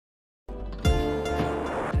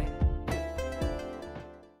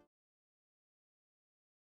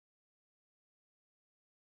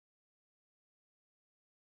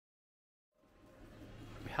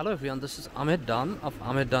Hello everyone, this is Ahmed Dan of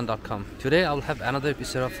ahmeddan.com. Today I will have another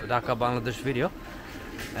episode of Dhaka Bangladesh video,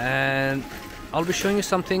 and I'll be showing you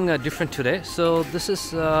something different today. So this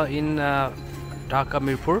is in Dhaka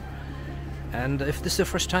Mirpur, and if this is the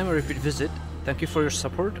first time or repeat visit, thank you for your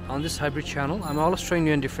support on this hybrid channel. I'm always trying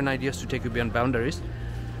new and different ideas to take you beyond boundaries.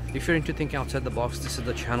 If you're into thinking outside the box, this is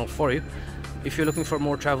the channel for you. If you're looking for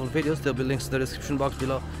more travel videos, there'll be links in the description box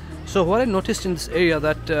below. So what I noticed in this area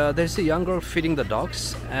that there's a young girl feeding the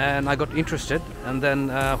dogs, and I got interested. And then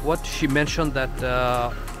what she mentioned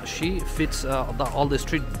that she feeds all the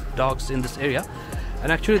street dogs in this area,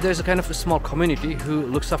 and actually there's a kind of a small community who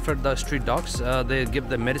looks after the street dogs. They give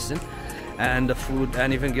them medicine and the food,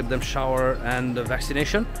 and even give them shower and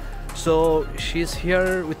vaccination. So she's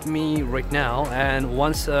here with me right now, and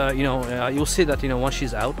once you'll see that once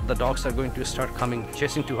she's out, the dogs are going to start coming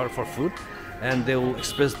chasing to her for food, and they will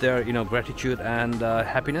express their gratitude and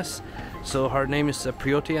happiness. So her name is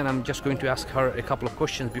Prioty, and I'm just going to ask her a couple of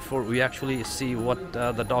questions before we actually see what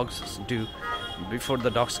the dogs do, before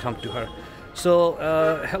the dogs come to her. So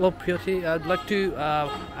hello Prioty, I'd like to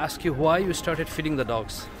ask you why you started feeding the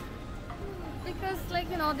dogs. Because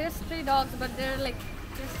they're stray dogs, but they're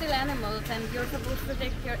still animals, and you're supposed to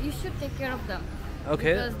you should take care of them.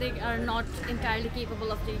 Okay. Because they are not entirely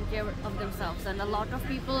capable of taking care of themselves, and a lot of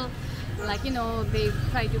people they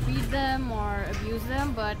try to beat them or abuse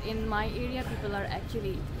them, but in my area people are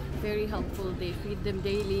actually very helpful. They feed them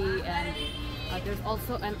daily, and there's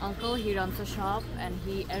also an uncle, he runs a shop and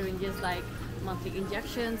he arranges monthly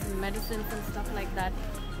injections and medicines and stuff like that.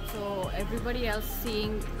 So everybody else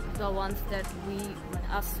seeing the ones that we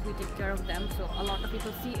take care of them, so a lot of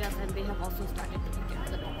people see us and they have also started taking care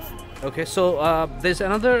of the dogs. Okay, so there's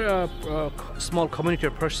another small community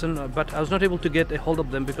or person, but I was not able to get a hold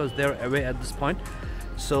of them because they're away at this point.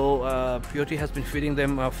 So Prioty has been feeding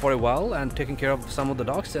them for a while and taking care of some of the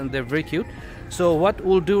dogs, and they're very cute. So what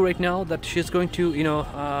we'll do right now, that she's going to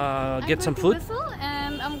get some food. Whistle,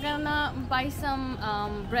 and I'm gonna buy some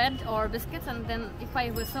bread or biscuits, and then if I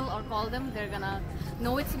whistle or call them, they're gonna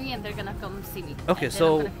know it's me and they're gonna come see me. Okay,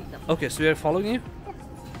 so we are following you.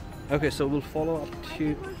 Okay, so we'll follow up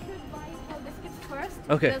to. First,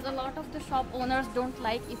 okay. Because a lot of the shop owners don't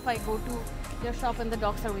like if I go to their shop and the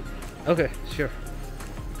dogs are with me. Okay, sure.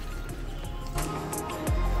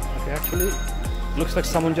 Okay, actually, looks like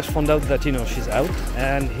someone just found out that she's out,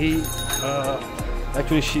 and he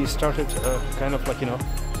actually she started kind of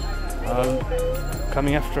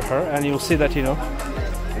coming after her, and you'll see that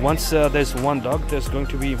once there's one dog, there's going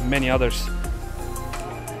to be many others.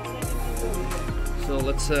 So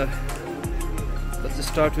let's just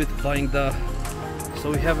start with buying the. So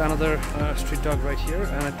we have another street dog right here,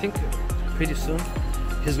 and I think pretty soon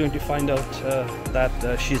he's going to find out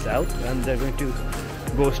that she's out, and they're going to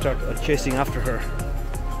go start chasing after her.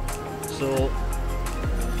 So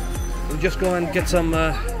we'll just go and get some.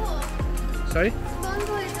 Sorry.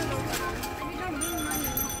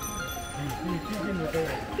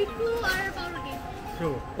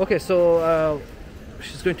 Okay, so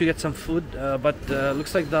she's going to get some food, but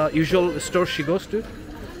looks like the usual store she goes to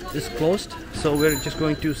is closed, so we're just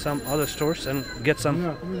going to some other stores and get some.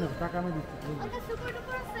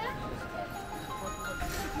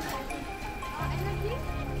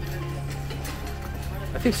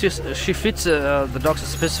 I think she feeds the dogs a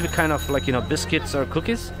specific kind of biscuits or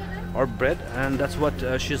cookies or bread, and that's what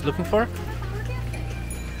she's looking for.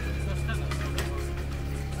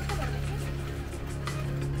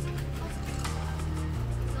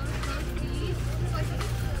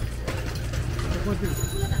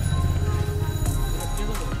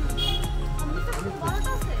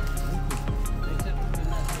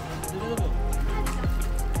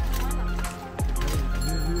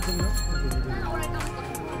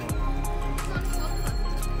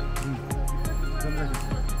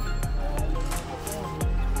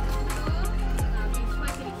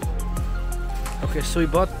 Okay, so we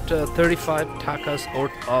bought 35 takas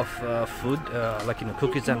worth of food,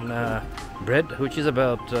 cookies and bread, which is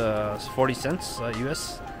about 40 cents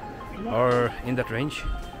US, or in that range.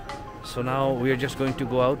 So now we are just going to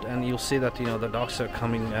go out, and you'll see that the dogs are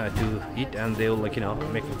coming to eat, and they'll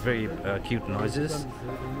make very cute noises.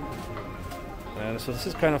 And so this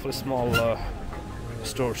is kind of a small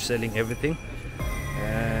store selling everything,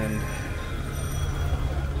 and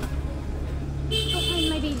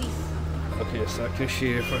My babies. okay, so actually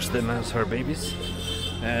she refers to them as her babies,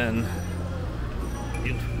 and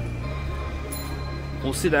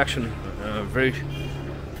we'll see the action very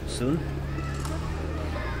soon.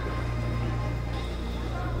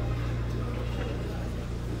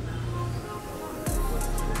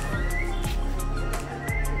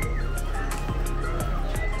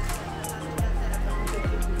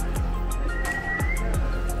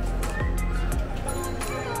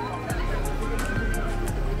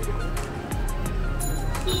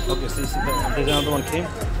 Okay, so there's another one came.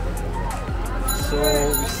 So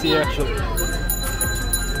we see actually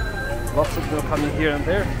lots of them coming here and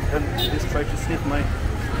there, and just try to sniff my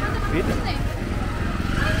feet.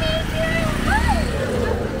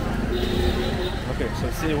 Okay, so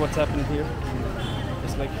see what's happening here.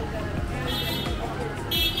 It's like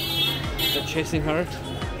they're chasing her.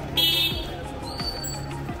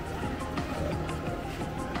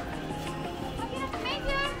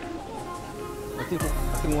 I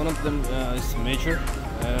think one of them is major,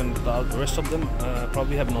 and the rest of them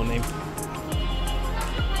probably have no name.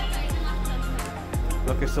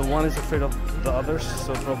 Okay, so one is afraid of the others,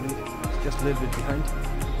 so probably just a little bit behind.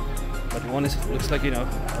 But one is looks like, you know,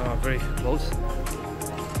 very close.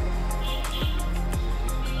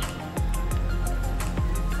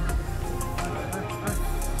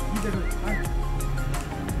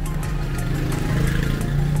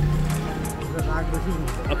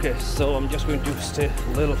 Okay, so I'm just going to stay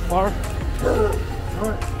a little far.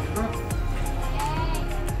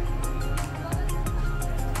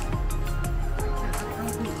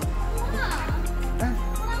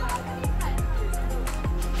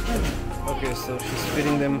 Okay, so she's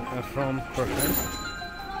feeding them from her hand.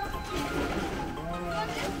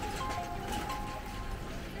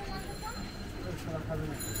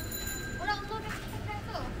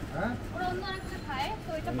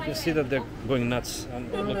 And you can see that they're going nuts.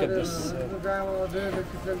 And look at this.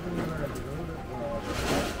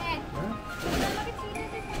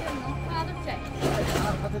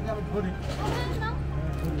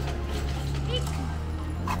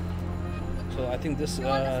 So I think this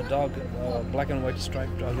dog, black and white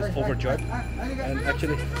striped dog, is overjoyed, and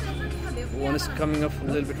actually one is coming up a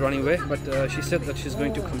little bit running away, but she said that she's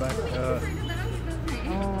going to come back.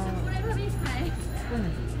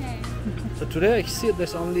 So today I see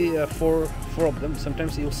there's only four of them.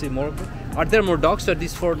 Sometimes you'll see more of them. Are there more dogs or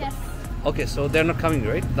these four? Yes. Okay, so they're not coming,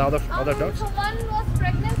 right? The other dogs? So one was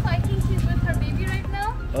pregnant, so I think she's with her baby right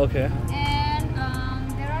now. Okay. And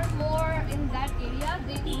there are more in that area.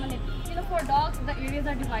 You know, for dogs, the areas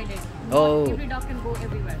are divided. Not every dog can go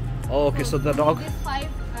everywhere. Oh, okay. So the dog. These 5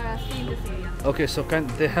 stay in this area. Okay, so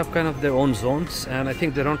they have kind of their own zones, and I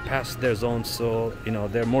think they don't pass their zones. So you know,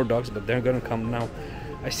 there are more dogs, but they're gonna come now.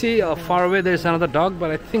 I see far away there's another dog,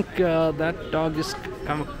 but I think that dog is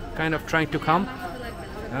kind of trying to come.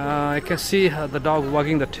 I can see the dog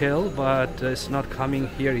wagging the tail, but it's not coming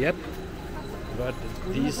here yet. But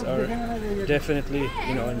these are definitely,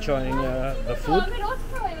 you know, enjoying the food.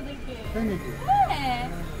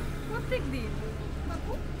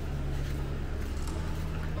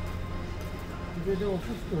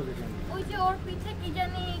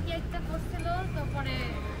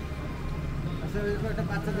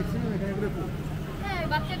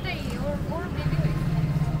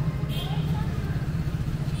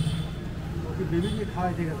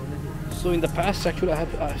 So in the past, actually,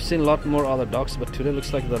 I've seen a lot more other dogs, but today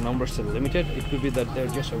looks like the numbers are limited. It could be that they're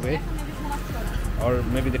just away, or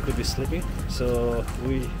maybe they could be sleeping. So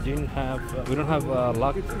we don't have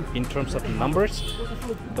luck in terms of numbers,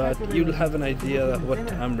 but you'll have an idea what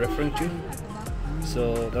I'm referring to.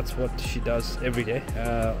 So that's what she does every day,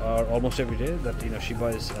 or almost every day. That, you know, she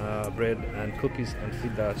buys bread and cookies and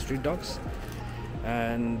feed the street dogs.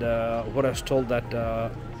 And what I was told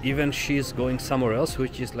that even she's going somewhere else,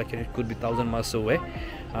 which is like it could be 1,000 miles away,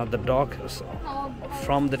 the dogs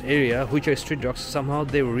from that area, which are street dogs, somehow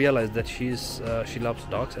they realize that she loves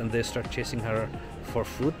dogs, and they start chasing her for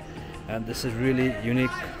food. And this is really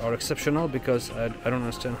unique or exceptional, because I don't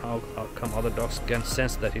understand how come other dogs can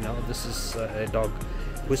sense that, you know, this is a dog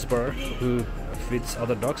whisperer who feeds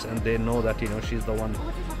other dogs, and they know that, you know, she's the one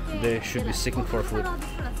they should be seeking for food.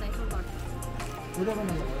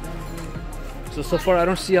 So far I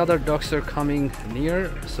don't see other dogs that are coming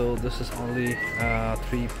near, so this is only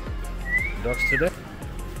 3 dogs today.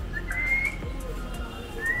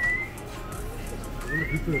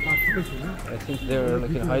 I think they're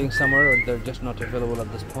like hiding somewhere, or they're just not available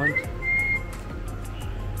at this point.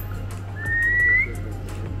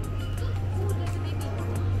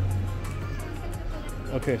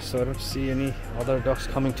 Okay, so I don't see any other dogs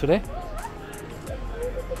coming today.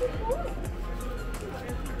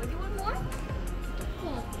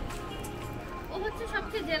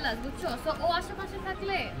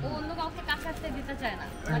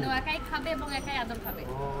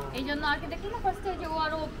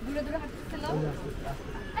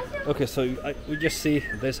 Okay, so we just see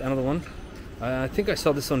there's another one. I think I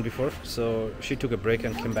saw this one before, so she took a break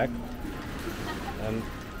and came back.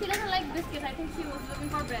 She doesn't like biscuits. I think she was looking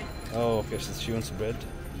for bread. Oh, okay, so she wants bread.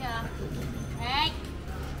 Yeah. Hey.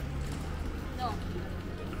 No.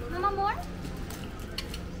 Mama, more?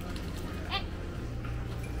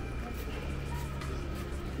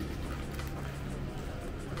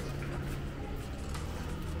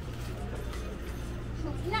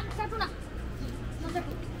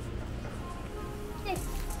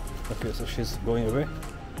 Okay, so she's going away. I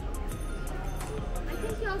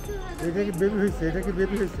think he also has a এটা কি baby হইছে এটা কি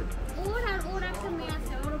baby হইছে ওর আর ওর একটা মেয়ে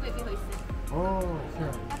আছে ওরও বেবি হইছে ও আচ্ছা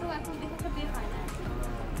তারপর এখন দেখতে বের হয় না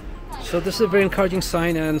So this is a very encouraging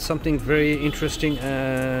sign and something very interesting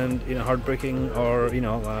and heartbreaking, or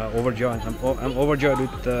overjoyed. I'm overjoyed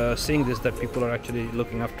with seeing this, that people are actually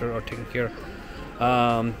looking after or taking care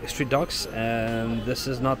street dogs, and this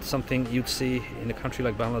is not something you'd see in a country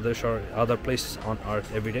like Bangladesh or other places on earth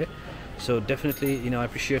every day. So definitely, I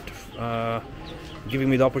appreciate giving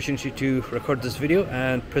me the opportunity to record this video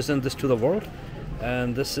and present this to the world. And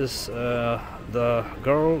this is the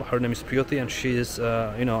girl, her name is Prioty, and she is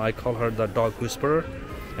I call her the dog whisperer,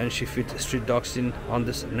 and she feeds street dogs on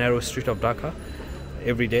this narrow street of Dhaka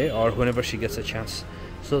every day or whenever she gets a chance.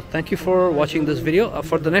 So thank you for watching this video.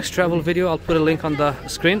 For the next travel video, I'll put a link on the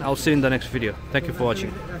screen. I'll see you in the next video. Thank you for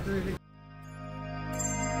watching.